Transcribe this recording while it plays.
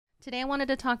Today I wanted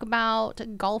to talk about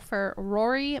golfer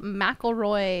Rory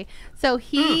McIlroy. So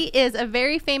he is a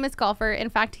very famous golfer. In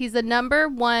fact, he's the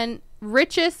 #1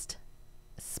 richest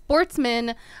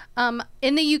sportsman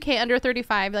in the UK under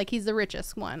 35. Like, he's the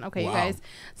richest one. Okay, wow. You guys.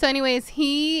 So anyways,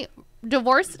 he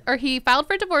filed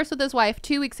for divorce with his wife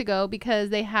 2 weeks ago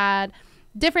because they had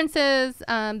differences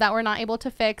that were not able to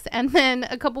fix. And then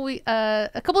a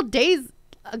couple days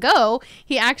ago,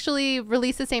 he actually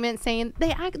released a statement saying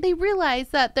they realize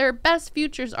that their best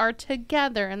futures are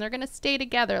together and they're going to stay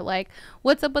together. Like,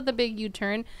 what's up with the big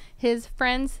U-turn? His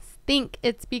friends think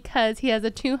it's because he has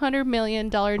a $200 million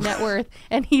net worth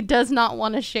and he does not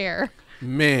want to share.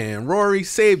 Man, Rory,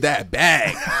 save that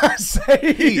bag.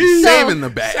 He's saving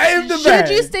the bag. Save the bag.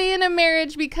 Should you stay in a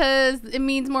marriage because it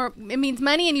means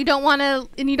money and you don't want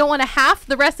to half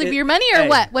the rest of your money, or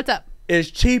what? What's up? It's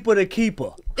cheaper to keep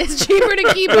her. It's cheaper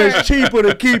to keep her. It's cheaper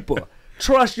to keep her.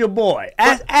 Trust your boy.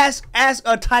 Ask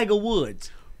a Tiger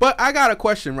Woods. But I got a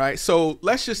question, right? So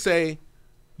let's just say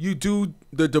you do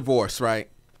the divorce, right?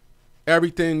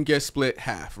 Everything gets split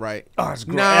half, right? Oh, it's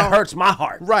great. Now, it hurts my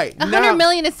heart. Right. $100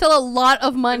 million is still a lot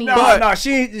of money. No,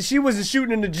 she wasn't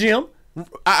shooting in the gym.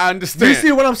 I understand. You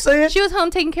see what I'm saying? She was home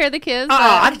taking care of the kids.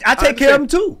 I take care of them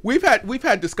too. We've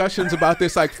had discussions about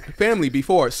this like family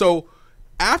before. So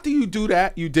after you do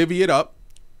that, you divvy it up.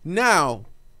 Now,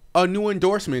 a new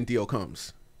endorsement deal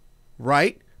comes,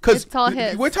 right? Because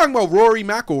we're talking about Rory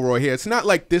McIlroy here. It's not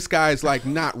like this guy's like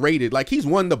not rated. Like, he's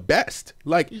one of the best.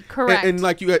 Like, correct. And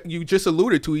like you just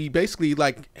alluded to, he basically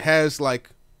like has like,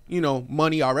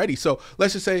 money already. So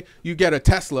let's just say you get a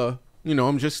Tesla.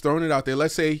 I'm just throwing it out there.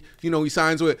 Let's say he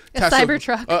signs with Tesla,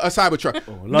 Cybertruck. A Cybertruck.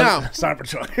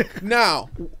 Cybertruck. Now,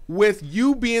 with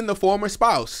you being the former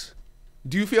spouse,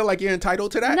 do you feel like you're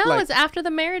entitled to that? No, like, it's after the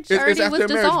marriage already was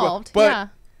dissolved. But yeah.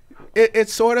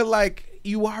 It's sort of like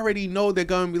you already know they're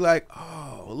going to be like,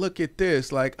 oh, look at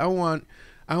this. Like, I want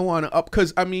to up.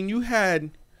 Because, you had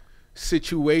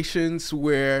situations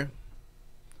where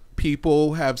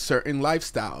people have certain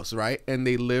lifestyles, right? And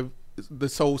they live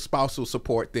this whole spousal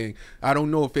support thing. I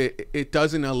don't know if it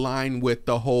doesn't align with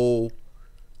the whole.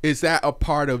 Is that a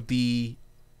part of the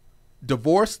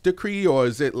divorce decree, or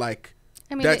is it like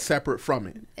that's separate from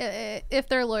it? If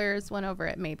their lawyers went over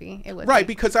it, maybe it would. Right,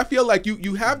 because I feel like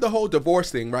you have the whole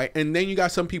divorce thing, right? And then you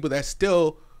got some people that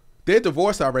they're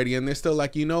divorced already, and they're still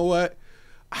like, you know what?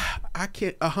 I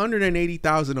can't.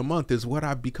 $180,000 a month is what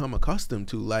I've become accustomed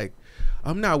to. Like,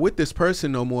 I'm not with this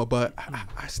person no more, but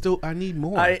I need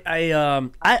more.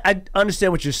 I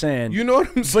understand what you're saying. You know what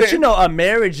I'm saying? But a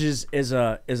marriage is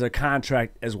a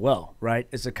contract as well, right?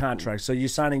 It's a contract. So you're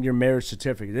signing your marriage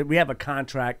certificate. We have a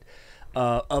contract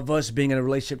of us being in a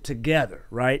relationship together,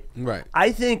 right? Right.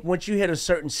 I think once you hit a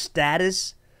certain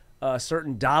status, a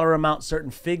certain dollar amount,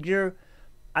 certain figure,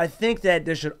 I think that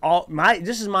there should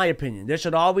this is my opinion. There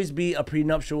should always be a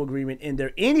prenuptial agreement in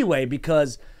there anyway,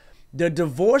 because the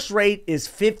divorce rate is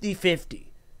 50-50.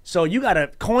 So you got to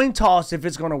coin toss if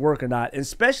it's going to work or not. And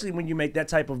especially when you make that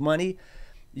type of money,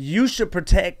 you should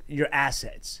protect your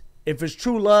assets. If it's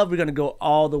true love, we're going to go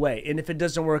all the way. And if it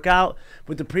doesn't work out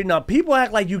with the prenup, people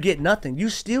act like you get nothing. You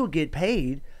still get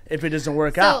paid if it doesn't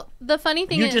work out. So the funny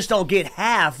thing is, you just don't get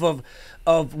half of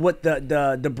what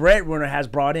the breadwinner has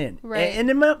brought in. Right. And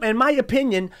in my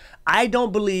opinion, I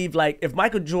don't believe, like, if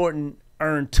Michael Jordan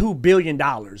earned $2 billion,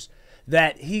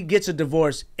 that he gets a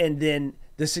divorce and then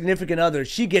the significant other,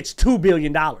 she gets $2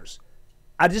 billion.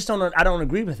 I don't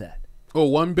agree with that. Oh,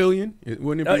 $1 billion?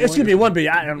 Wouldn't it be excuse me, $1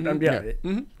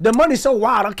 billion. The money's so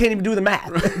wild, I can't even do the math.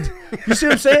 You see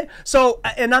what I'm saying? So,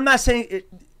 and I'm not saying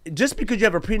just because you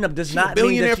have a prenup does not mean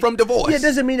billionaire from divorce. Yeah, it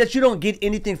doesn't mean that you don't get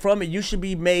anything from it. You should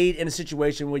be made in a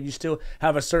situation where you still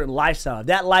have a certain lifestyle.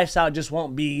 That lifestyle just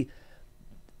won't be,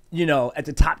 at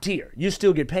the top tier. You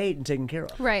still get paid and taken care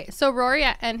of. Right. So Rory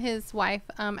and his wife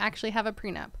actually have a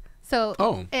prenup.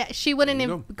 So she wouldn't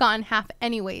have gone half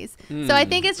anyways. So I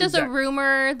think it's just a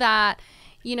rumor that,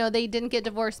 they didn't get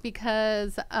divorced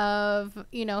because of,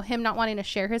 him not wanting to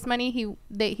share his money.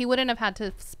 He wouldn't have had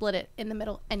to split it in the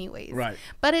middle anyways. Right.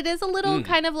 But it is a little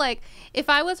kind of like, if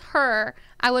I was her,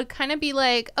 I would kind of be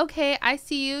like, okay, I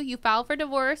see you. You filed for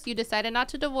divorce. You decided not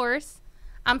to divorce.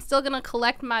 I'm still going to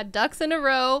collect my ducks in a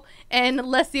row and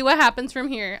let's see what happens from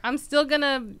here. I'm still going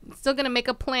to make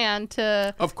a plan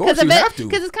to. Of course you have to.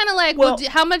 Because it's kind of like, well,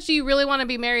 how much do you really want to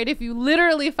be married if you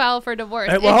literally file for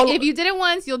divorce? If you did it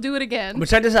once, you'll do it again. But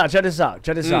check this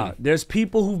out. There's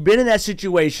people who've been in that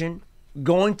situation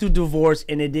going through divorce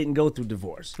and it didn't go through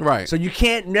divorce. Right. So you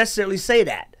can't necessarily say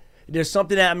that. There's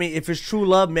something that, if it's true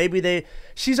love,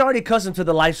 she's already accustomed to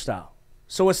the lifestyle.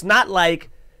 So it's not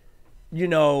like,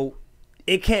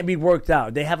 it can't be worked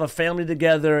out. They have a family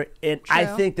together, and I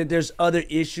True. think that there's other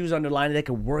issues underlying. They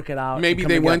can work it out. and Maybe come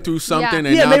they together. went through something, Yeah.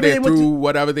 and Yeah, now maybe they're they went through through-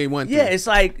 whatever they went Yeah, through. it's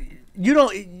like you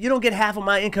don't get half of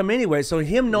my income anyway. So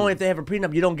him knowing if they have a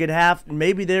prenup, you don't get half.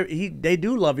 Maybe they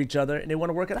do love each other and they want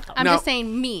to work it out. I'm Now- just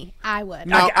saying, I would.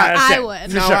 Now, I understand.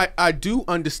 would. For Now, sure. I do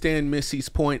understand Missy's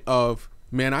point of,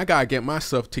 man, I gotta get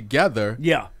myself together.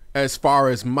 Yeah. As far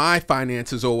as my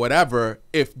finances or whatever,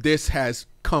 if this has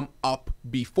come up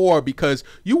before, because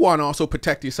you want to also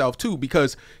protect yourself too,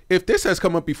 because if this has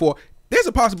come up before, there's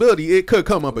a possibility it could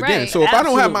come up again. Right. So if I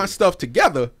don't have my Absolutely. stuff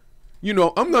together, you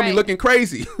know, I'm gonna be Right. looking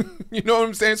crazy. You know what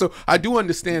I'm saying? So I do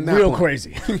understand that. Real point.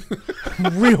 crazy.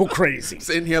 Real crazy.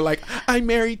 Sitting here like, I'm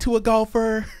married to a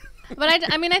golfer. But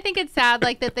I mean, I think it's sad,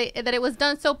 like that it was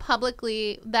done so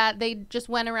publicly that they just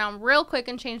went around real quick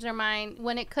and changed their mind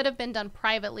when it could have been done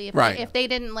privately Right. if they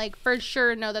didn't like for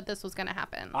sure know that this was going to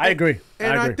happen. I agree.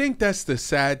 And I I agree. think that's the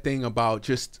sad thing about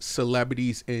just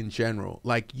celebrities in general.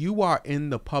 Like, you are in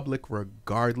the public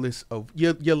regardless of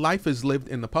your life is lived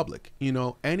in the public. You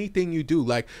know, anything you do,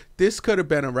 like this could have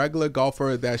been a regular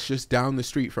golfer that's just down the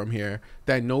street from here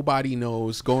that nobody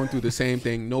knows, going through the same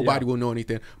thing. Nobody will know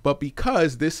anything. But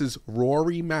because this is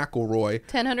Rory McIlroy,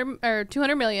 100 or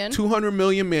 200 million. 200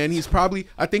 million man, he's probably,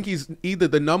 I think he's either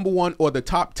the number one or the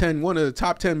top 10, one of the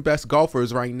top 10 best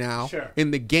golfers right now Sure.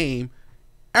 in the game.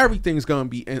 Everything's gonna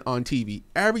be on TV.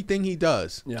 Everything he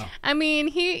does. Yeah. I mean,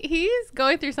 he's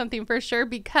going through something for sure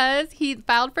because he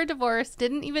filed for divorce,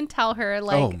 didn't even tell her.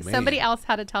 Like Oh, man. somebody else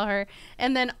had to tell her,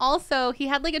 and then also he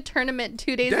had like a tournament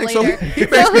 2 days Dang, so later. he So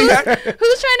basically who's had- trying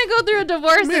to go through a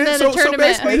divorce Man, and then so a tournament?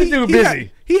 basically This dude he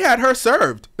busy. he had her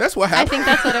served. That's what I happened. think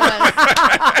that's what it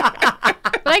was.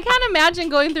 But I can't imagine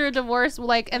going through a divorce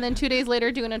like and then 2 days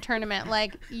later doing a tournament.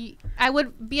 Like I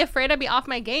would be afraid I'd be off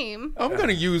my game. I'm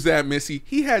gonna use that, Missy.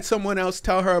 He had someone else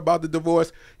tell her about the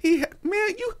divorce. Man,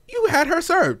 you had her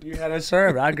served. You had it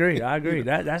served. I agree.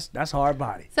 That's hard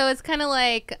body. So it's kind of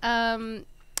like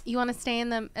you want to stay in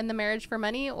the marriage for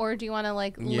money, or do you want to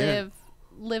like Yeah.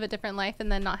 live a different life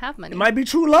and then not have money? It might be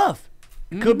true love.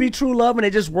 It could be true love, and they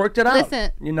just worked it out.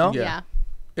 Listen. You know. Yeah. Yeah.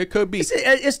 It could be.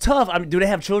 It's tough. I mean, do they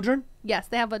have children? Yes,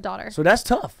 they have a daughter. So that's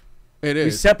tough. It You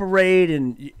is. separate,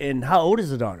 and how old is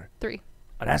the daughter? 3.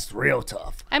 Oh, that's real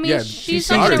tough. I mean, Yeah, she's she's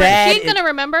not gonna, dad she's gonna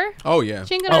remember. Oh yeah.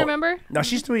 She ain't gonna remember. No,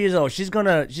 she's 3 years old. She's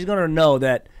gonna know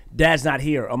that dad's not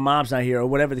here or mom's not here or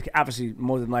whatever. Obviously,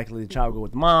 more than likely the child will go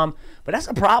with mom, but that's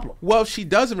a problem. Well, if she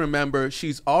doesn't remember,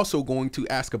 she's also going to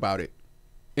ask about it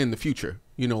in the future.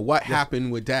 You know, what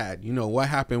happened with dad? You know, what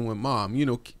happened with mom? You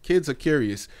know, kids are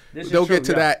curious. This is They'll true, get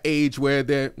to yeah. that age where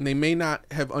they may not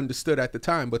have understood at the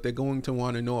time, but they're going to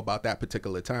want to know about that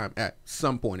particular time at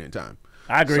some point in time.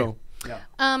 I agree. So, Yeah.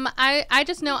 I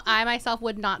just know I myself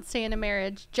would not stay in a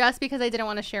marriage just because I didn't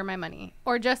want to share my money,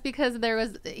 or just because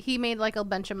he made like a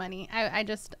bunch of money. I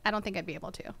don't think I'd be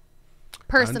able to.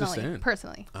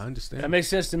 Personally. I understand. That makes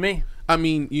sense to me. I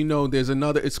mean, you know, there's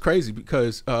another. It's crazy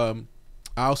because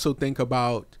I also think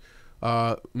about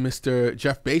Mr.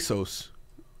 Jeff Bezos.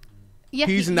 Yeah,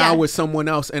 He's now with someone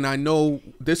else, and I know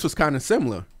this was kind of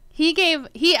similar.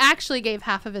 He actually gave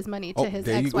half of his money to Oh, his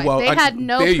there you go. ex-wife. Well, They had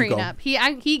no there you go. prenup. He There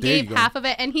you gave go. half of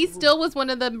it, and he still was one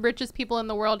of the richest people in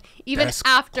the world, even That's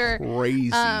after.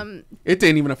 crazy. It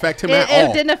didn't even affect him It, at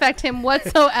all. it didn't affect him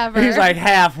whatsoever. He's like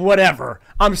half, whatever.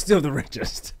 I'm still the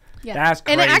richest. Yeah. That's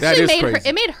crazy. And it That actually is made her. crazy.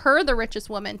 It made her the richest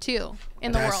woman too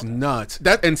in the That's world. nuts.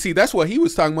 That's what he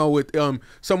was talking about with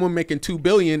someone making $2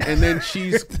 billion and then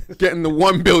she's getting the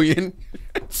 $1 billion.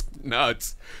 It's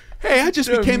nuts. Hey, I just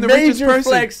became the richest major person.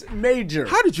 flex, major.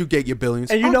 How did you get your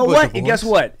billions? And you I'll know go what? And divorce. guess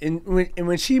what? And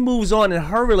when she moves on in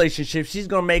her relationship, she's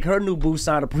gonna make her new boo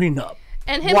sign a prenup.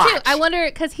 And him too. Watch. I wonder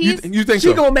because You, he's. you think She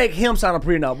so? gonna make him sign a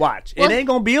prenup. Watch. Well- It ain't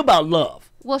gonna be about love.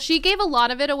 Well, she gave a lot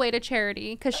of it away to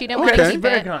charity because she didn't Okay. want to She's keep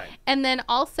very it. kind. And then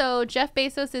also, Jeff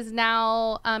Bezos is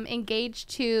now engaged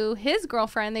to his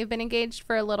girlfriend. They've been engaged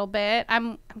for a little bit.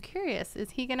 I'm curious, is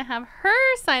he going to have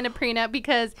her sign a prenup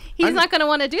because he's not going to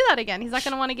want to do that again? He's not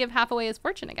going to want to give half away his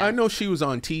fortune again. I know she was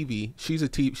on TV. She was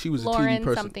a Lauren TV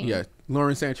person. something. Yeah,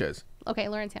 Lauren Sanchez. Okay,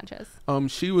 Lauren Sanchez.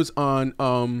 She was on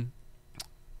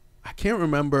I can't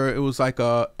remember. It was like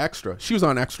Extra. She was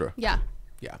on Extra. Yeah.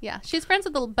 Yeah. Yeah. She's friends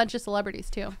with a bunch of celebrities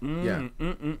too. Yeah.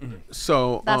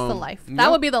 So That's the life. yeah. That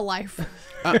would be the life.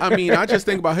 I mean, I just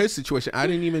think about his situation. I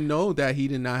didn't even know that he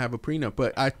did not have a prenup,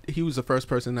 but he was the first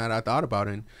person that I thought about.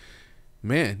 And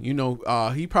man, you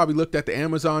know, he probably looked at the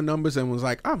Amazon numbers and was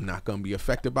like, I'm not going to be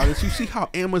affected by this. You see how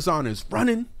Amazon is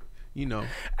running? You know,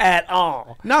 At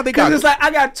all. now they 'Cause got it's like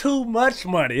I got too much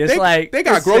money. It's they like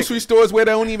got it's grocery stores where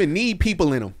they don't even need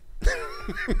people in them.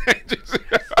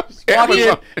 Walk in,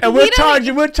 Amazon. and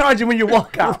we'll charge you when you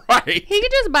walk out. Right. He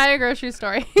could just buy a grocery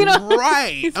store. You know,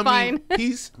 Right. He's I fine.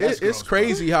 mean, it's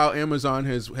crazy how Amazon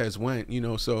has went, you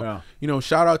know, so you know,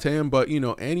 shout out to him, but you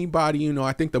know, anybody, you know,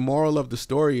 I think the moral of the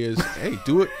story is, hey,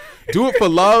 do it for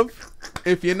love.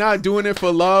 If you're not doing it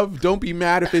for love, don't be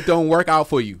mad if it don't work out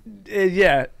for you.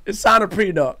 Yeah, it's sign a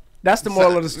prenup. That's the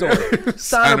moral of the story.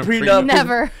 Sign a prenup.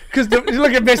 Never. Because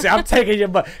look at Missy, I'm taking your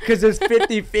butt. Because it's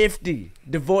 50-50.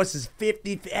 Divorce is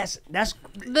 50. That's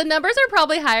The numbers are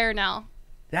probably higher now.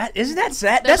 isn't that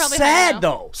sad? They're That's probably higher sad now.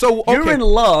 though. So, you're okay. in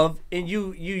love and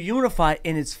you unify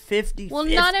and it's 50. Well,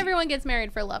 not everyone gets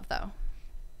married for love, though.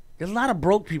 There's a lot of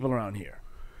broke people around here,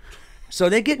 so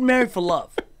they get married for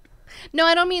love. No,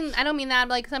 I don't mean that.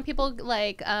 Like some people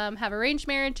like have arranged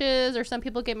marriages, or some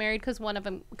people get married because one of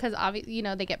them, because obviously, you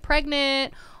know, they get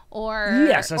pregnant, or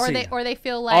Yes, I see. they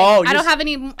feel like Oh, I don't yes. have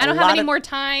any lot of- more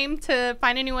time to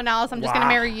find anyone else. I'm just gonna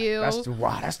marry you.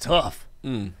 That's tough.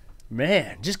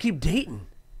 Man, just keep dating.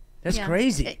 That's Yeah.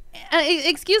 crazy.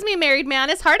 Excuse me, married man.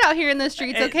 It's hard out here in the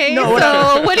streets. Okay, no,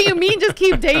 so what do you mean? Just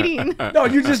keep dating? No,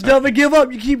 you just never give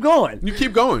up. You keep going. You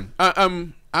keep going.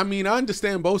 I mean, I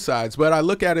understand both sides, but I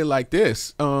look at it like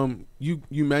this. You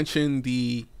mentioned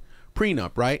the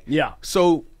prenup, right? Yeah.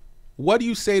 So what do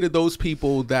you say to those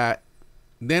people that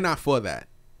they're not for that,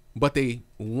 but they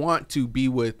want to be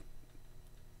with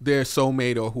their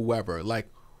soulmate or whoever? Like,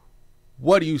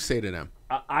 what do you say to them?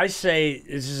 I say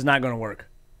this is not going to work.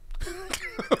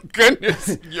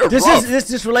 Goodness, you're rough.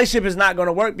 This relationship is not going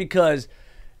to work because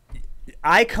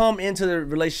I come into the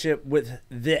relationship with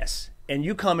this, and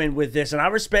you come in with this, and I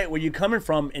respect where you're coming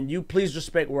from, and you please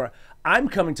respect where I'm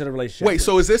coming to the relationship. Wait,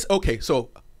 so is this okay? So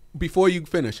before you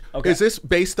finish, Okay. is this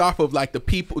based off of like the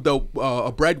people,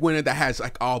 a breadwinner that has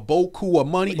like boku of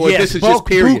money, or Yes, this is just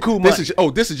period? buku This money.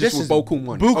 is this is just with boku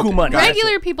money. buku Okay, money. got it.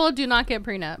 Regular people do not get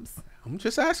prenups. I'm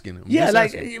just asking him. Yeah,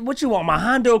 like what you want, my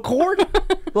Honda Accord?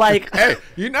 Like, Hey,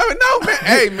 you never know, man.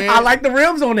 Hey, man. I like the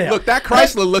rims on there. Look, that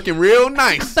Chrysler looking real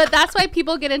nice. But that's why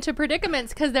people get into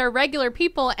predicaments, because they're regular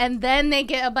people, and then they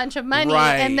get a bunch of money,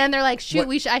 Right. and then they're like,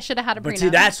 "Shoot, I should have had a prenup." But see,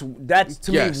 that's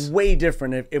to Yes. me way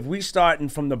different. If we starting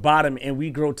from the bottom and we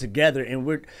grow together,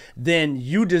 and then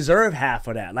you deserve half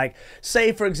of that. Like,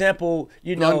 say for example,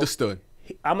 you know, Understood.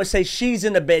 I'm gonna say she's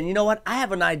in the bed. And you know what? I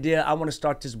have an idea. I want to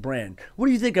start this brand. What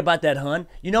do you think about that, hun?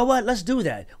 You know what? Let's do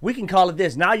that. We can call it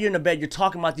this. Now you're in the bed. You're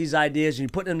talking about these ideas and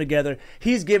you're putting them together.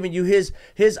 He's giving you his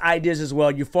ideas as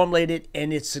well. You formulate it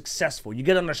and it's successful. You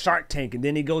get on the Shark Tank and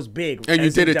then he goes big. And you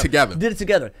did it together. Did it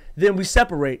together. Then we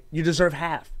separate. You deserve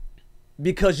half.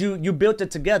 Because you built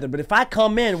it together. But if I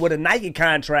come in with a Nike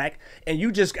contract and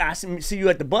I see you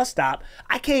at the bus stop,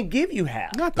 I can't give you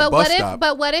half. Not the But bus what stop. if?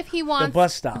 But what if he wants?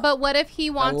 bus stop. But what if he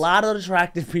A wants? lot of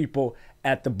attractive people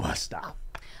at the bus stop.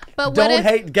 But what Don't if?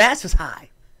 hate. Gas is high.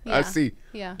 I Yeah. see.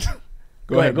 Yeah.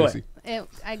 Go ahead, go Missy. It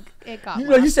got You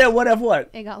know, lost. you said what if what?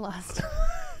 It got lost.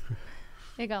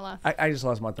 It got lost. I just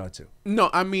lost my thought too. No,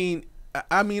 I mean,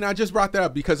 I just brought that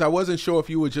up because I wasn't sure if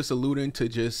you were just alluding to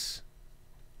just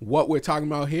what we're talking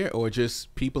about here or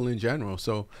just people in general.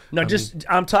 So No, I mean,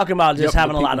 I'm talking about just yep,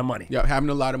 having the a lot people- of money. Yeah, having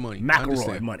a lot of money. I McIlroy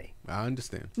understand. money. I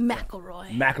understand.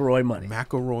 McIlroy. McIlroy money.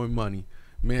 McIlroy money.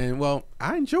 Man, well,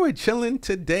 I enjoyed chilling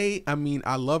today. I mean,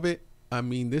 I love it. I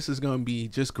mean, this is going to be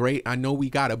just great. I know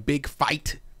we got a big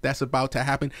fight that's about to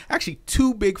happen. Actually,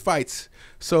 2 big fights.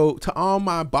 So to all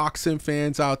my boxing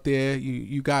fans out there,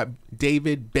 you got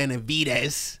David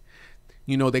Benavidez.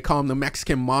 You know, they call him the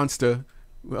Mexican Monster,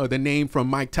 the name from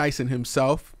Mike Tyson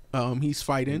himself. He's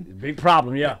fighting. Big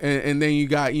problem, yeah. And then you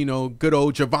got, you know, good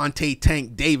old Gervonta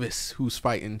Tank Davis who's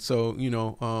fighting. So, you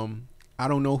know, I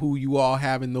don't know who you all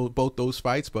have in both those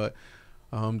fights, but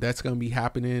that's going to be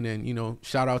happening. And, you know,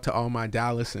 shout out to all my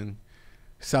Dallas and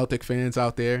Celtic fans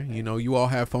out there. You know, you all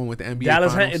have fun with the NBA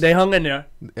Dallas, Finals. they hung in there.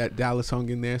 Dallas hung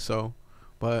in there. So,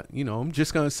 but, you know, I'm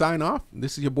just going to sign off.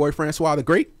 This is your boy, Francois the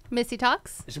Great. Missy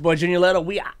Talks. It's your boy Junior Leto.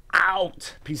 We are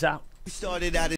out. Peace out. We started out